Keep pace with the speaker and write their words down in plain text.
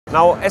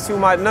Now, as you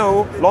might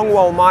know,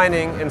 longwall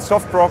mining in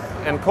soft rock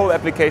and coal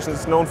applications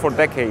is known for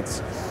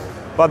decades.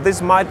 But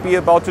this might be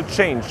about to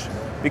change,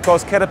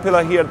 because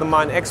Caterpillar here at the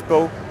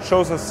MINExpo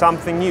shows us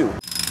something new.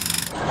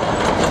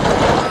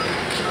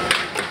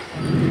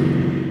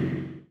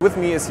 With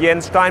me is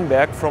Jens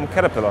Steinberg from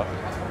Caterpillar.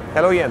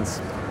 Hello Jens,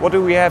 what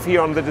do we have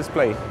here on the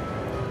display?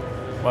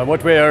 Well,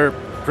 what we are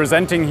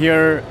presenting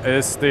here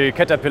is the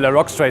Caterpillar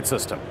rock straight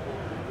system.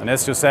 And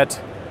as you said,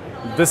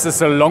 this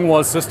is a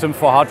longwall system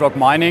for hard rock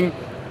mining.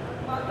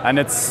 And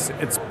it's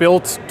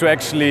built to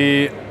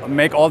actually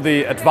make all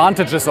the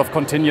advantages of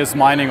continuous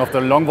mining of the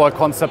longwall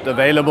concept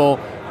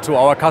available to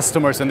our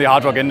customers in the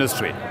hard rock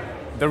industry.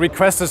 The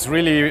request is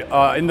really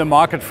in the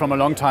market from a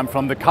long time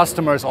from the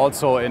customers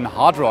also in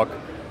hard rock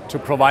to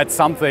provide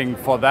something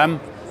for them.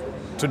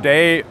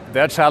 Today,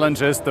 their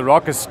challenge is the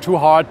rock is too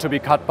hard to be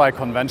cut by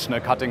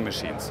conventional cutting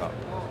machines.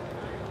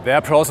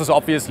 Their process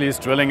obviously is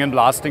drilling and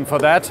blasting for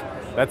that.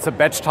 That's a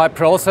batch type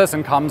process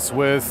and comes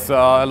with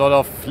a lot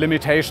of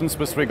limitations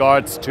with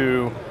regards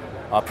to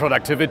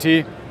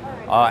productivity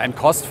and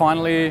cost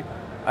finally.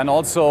 And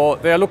also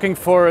they are looking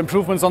for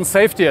improvements on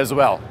safety as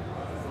well.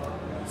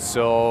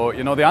 So,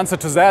 the answer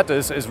to that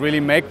is really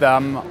make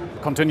them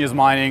continuous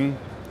mining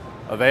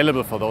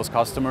available for those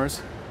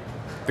customers.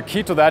 The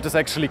key to that is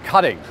actually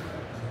cutting.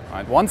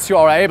 Right? Once you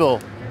are able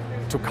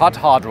to cut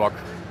hard rock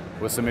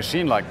with a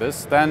machine like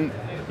this, then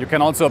you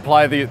can also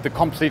apply the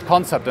complete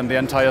concept in the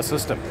entire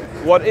system.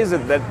 What is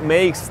it that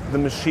makes the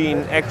machine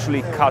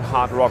actually cut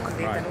hard rock?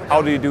 Right.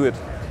 How do you do it?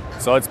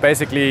 So it's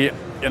basically,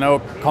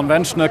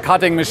 conventional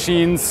cutting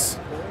machines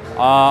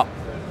are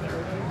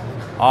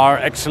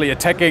actually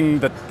attacking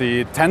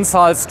the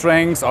tensile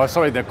strengths,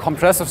 the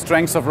compressive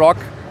strengths of rock.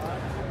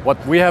 What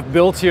we have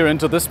built here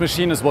into this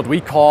machine is what we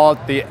call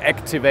the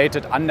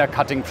activated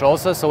undercutting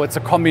process. So it's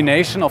a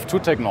combination of two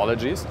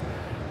technologies.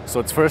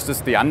 So first is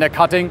the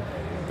undercutting.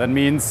 That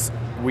means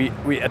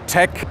we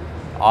attack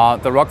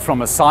the rock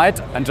from a side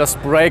and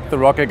just break the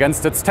rock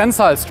against its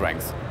tensile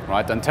strength,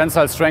 right? And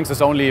tensile strength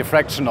is only a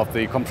fraction of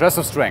the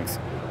compressive strength.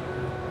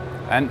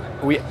 And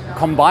we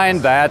combine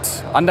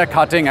that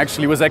undercutting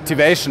actually with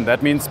activation.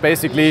 That means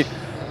basically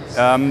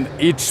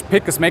each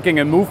pick is making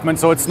a movement,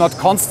 so it's not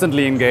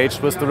constantly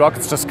engaged with the rock.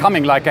 It's just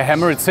coming like a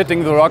hammer. It's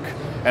hitting the rock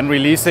and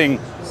releasing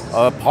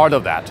part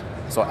of that.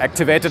 So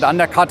activated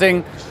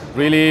undercutting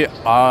really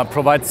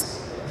provides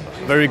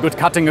very good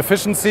cutting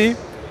efficiency.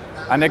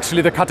 And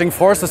actually the cutting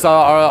forces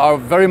are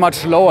very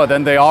much lower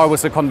than they are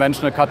with a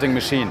conventional cutting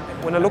machine.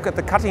 When I look at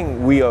the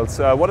cutting wheels,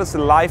 what is the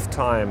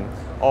lifetime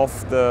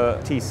of the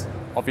teeth?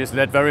 Obviously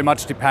that very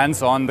much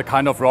depends on the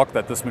kind of rock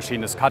that this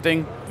machine is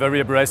cutting.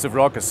 Very abrasive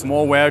rock is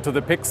more wear to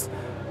the picks.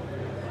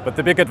 But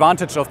the big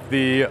advantage of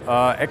the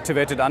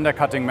activated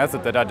undercutting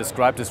method that I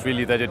described is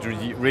really that it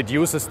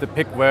reduces the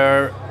pick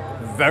wear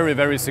very,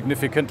 very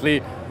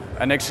significantly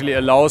and actually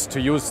allows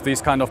to use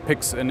these kind of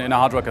picks in a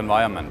hard rock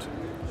environment.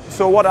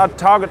 So what are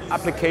target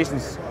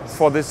applications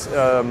for this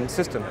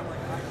system?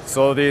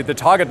 So the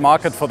target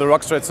market for the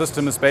rock straight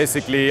system is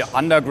basically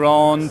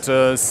underground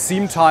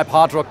seam type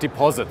hard rock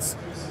deposits.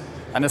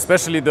 And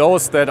especially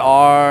those that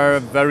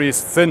are very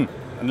thin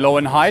and low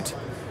in height.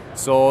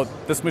 So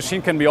this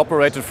machine can be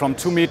operated from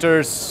 2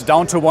 meters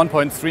down to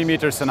 1.3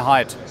 meters in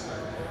height.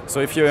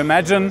 So if you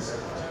imagine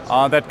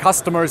that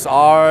customers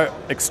are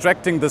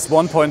extracting this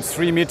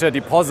 1.3 meter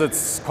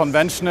deposits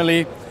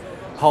conventionally,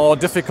 how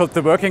difficult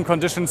the working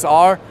conditions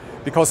are,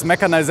 because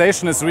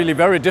mechanization is really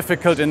very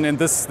difficult in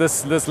this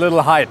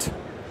little height.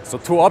 So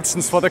two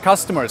options for the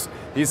customers.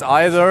 He's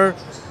either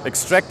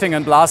extracting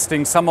and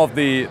blasting some of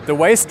the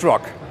waste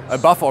rock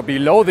above or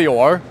below the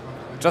ore,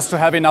 just to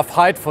have enough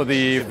height for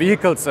the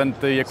vehicles and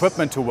the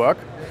equipment to work,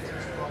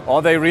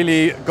 or they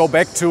really go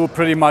back to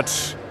pretty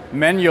much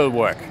manual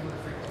work.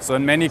 So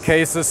in many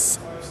cases,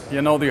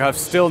 you have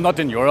still, not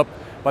in Europe,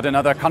 but in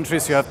other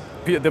countries, you have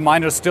the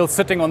miners still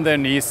sitting on their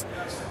knees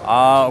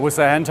with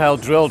a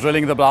handheld drill,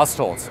 drilling the blast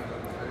holes.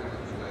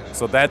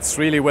 So that's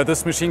really where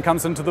this machine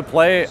comes into the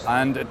play,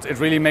 and it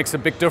really makes a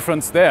big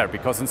difference there,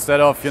 because instead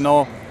of,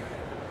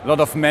 a lot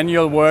of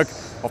manual work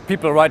of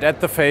people right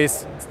at the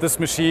face, this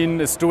machine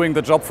is doing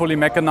the job fully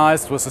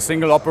mechanized with a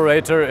single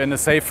operator in a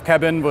safe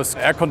cabin with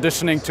air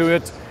conditioning to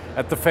it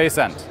at the face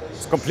end.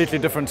 It's a completely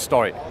different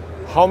story.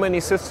 How many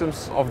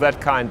systems of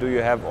that kind do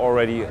you have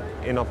already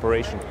in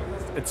operation?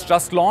 It's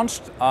just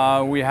launched.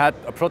 We had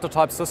a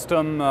prototype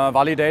system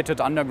validated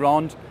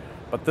underground,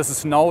 but this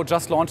is now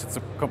just launched. It's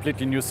a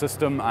completely new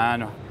system,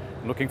 and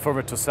I'm looking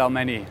forward to sell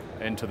many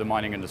into the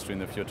mining industry in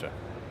the future.